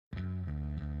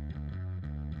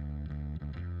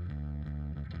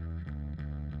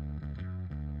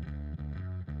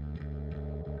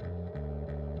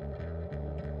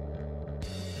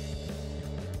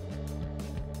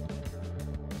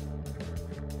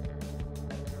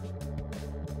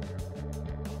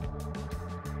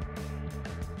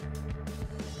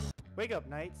Wake up,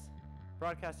 Knights!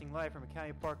 Broadcasting live from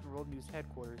Academy Park and World News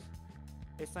headquarters.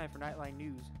 It's time for Knightline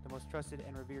News, the most trusted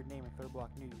and revered name in Third Block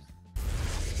News.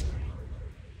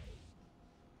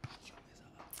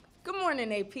 Good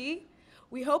morning, AP.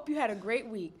 We hope you had a great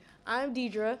week. I'm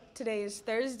Deidre. Today is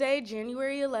Thursday,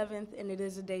 January 11th, and it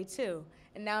is a day 2.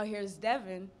 And now here's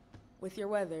Devin with your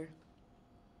weather.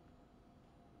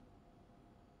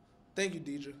 Thank you,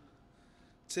 Deidre.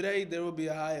 Today, there will be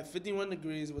a high of 51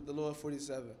 degrees with a low of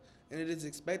 47, and it is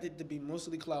expected to be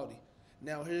mostly cloudy.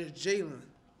 Now, here's Jalen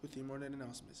with your morning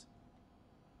announcements.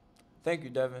 Thank you,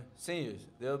 Devin. Seniors,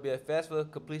 there will be a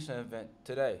FAFSA completion event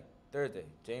today, Thursday,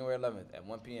 January 11th at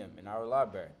 1 p.m. in our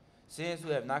library. Seniors who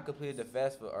have not completed the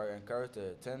FAFSA are encouraged to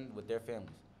attend with their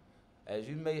families. As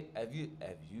you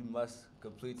must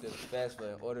complete the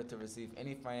FAFSA in order to receive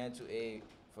any financial aid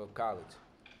for college.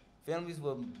 Families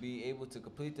will be able to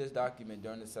complete this document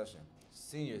during the session.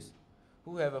 Seniors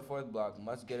who have a fourth block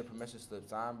must get a permission slip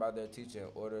signed by their teacher in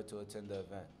order to attend the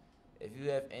event. If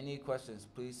you have any questions,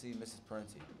 please see Mrs.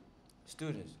 Parenti.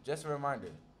 Students, just a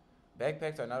reminder,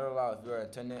 backpacks are not allowed if you are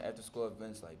attending after-school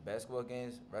events like basketball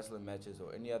games, wrestling matches,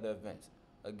 or any other events.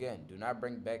 Again, do not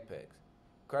bring backpacks.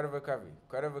 Credit recovery.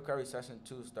 Credit recovery session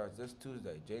 2 starts this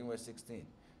Tuesday, January 16th.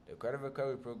 The credit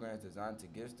recovery program is designed to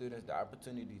give students the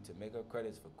opportunity to make up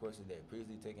credits for courses they have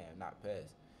previously taken and have not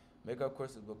passed. Make-up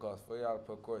courses will cost $40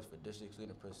 per course for district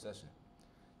student per session.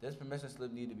 This permission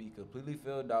slip needs to be completely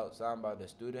filled out, signed by the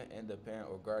student and the parent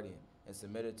or guardian, and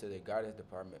submitted to the guidance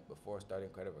department before starting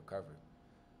credit recovery.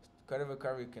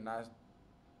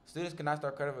 Students cannot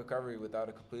start credit recovery without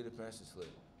a completed permission slip.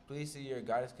 Please see your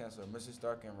guidance counselor, Mr.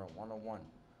 Stark, in room 101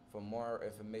 for more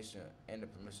information and the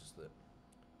permission slip.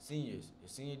 Seniors, your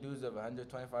senior dues of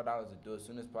 $125 are due as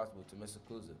soon as possible to Mrs.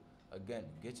 Cluza. Again,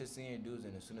 get your senior dues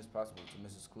in as soon as possible to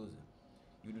Mrs. Cluza.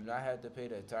 You do not have to pay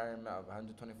the entire amount of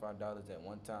 $125 at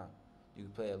one time. You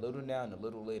can pay a little now and a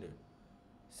little later.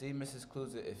 See Mrs.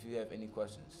 Cluza if you have any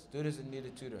questions. Students in need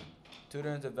of tutoring.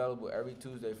 Tutoring is available every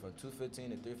Tuesday from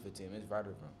 2:15 to 3:15 in Ms.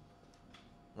 Ryder's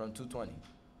room 220.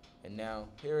 And now,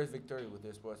 here is Victoria with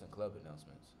their sports and club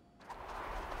announcements.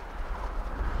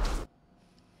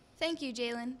 Thank you,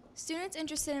 Jalen. Students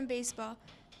interested in baseball.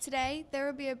 Today, there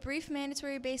will be a brief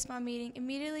mandatory baseball meeting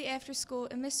immediately after school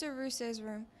in Mr. Russo's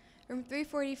room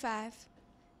 345.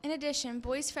 In addition,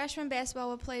 boys freshman basketball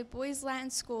will play boys Latin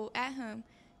school at home.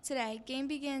 Today, game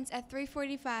begins at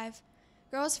 3:45.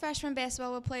 Girls freshman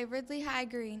basketball will play Ridley High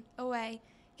Green away.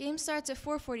 Game starts at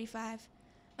 4:45.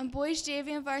 And boys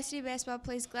JV and varsity basketball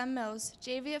plays Glen Mills,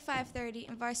 JV at 5:30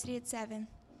 and varsity at 7.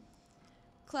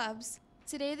 Clubs.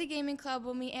 Today, the gaming club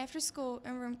will meet after school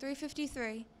in room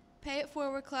 353. Pay It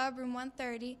Forward Club, room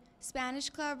 130. Spanish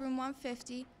Club, room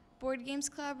 150. Board Games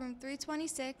Club, room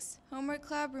 326. Homework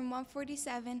Club, room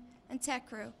 147. And Tech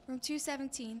Crew, room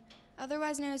 217,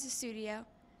 otherwise known as the studio.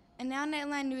 And now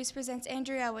Knightline News presents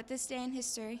Andrea with This Day in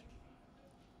History.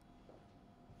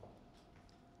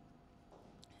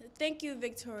 Thank you,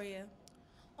 Victoria.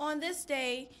 On this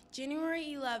day,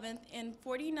 January 11th, in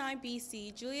 49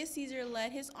 BC, Julius Caesar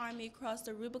led his army across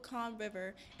the Rubicon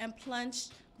River and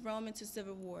plunged Rome into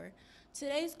civil war.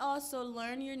 Today is also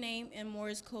Learn Your Name and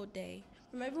Morse Code Day.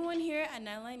 From everyone here at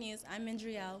Knightline News, I'm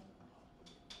Andrielle.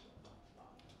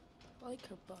 I like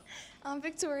her butt. I'm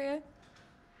Victoria.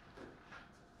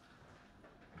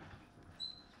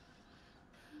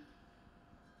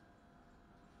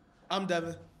 I'm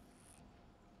Devin.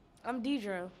 I'm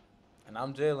Deidre. And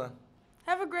I'm Jalen.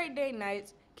 Have a great day,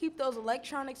 Knights. Keep those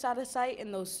electronics out of sight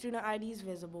and those student IDs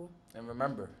visible. And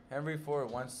remember, Henry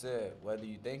Ford once said, whether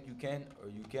you think you can or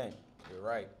you can't, you're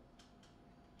right.